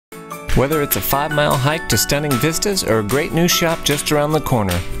Whether it's a 5-mile hike to stunning vistas or a great new shop just around the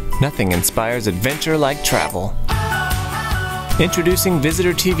corner, nothing inspires adventure like travel. Introducing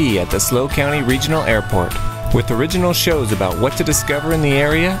Visitor TV at the SLO County Regional Airport, with original shows about what to discover in the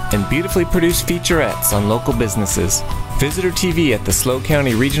area and beautifully produced featurettes on local businesses. Visitor TV at the SLO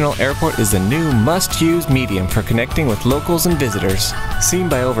County Regional Airport is a new must-use medium for connecting with locals and visitors. Seen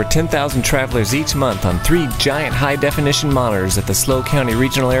by over 10,000 travelers each month on 3 giant high-definition monitors at the SLO County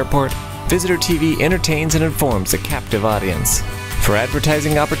Regional Airport, Visitor TV entertains and informs a captive audience. For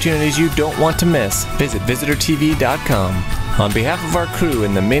advertising opportunities you don't want to miss, visit visitortv.com. On behalf of our crew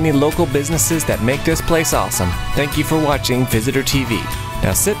and the many local businesses that make this place awesome, thank you for watching Visitor TV.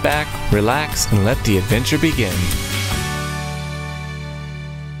 Now sit back, relax, and let the adventure begin.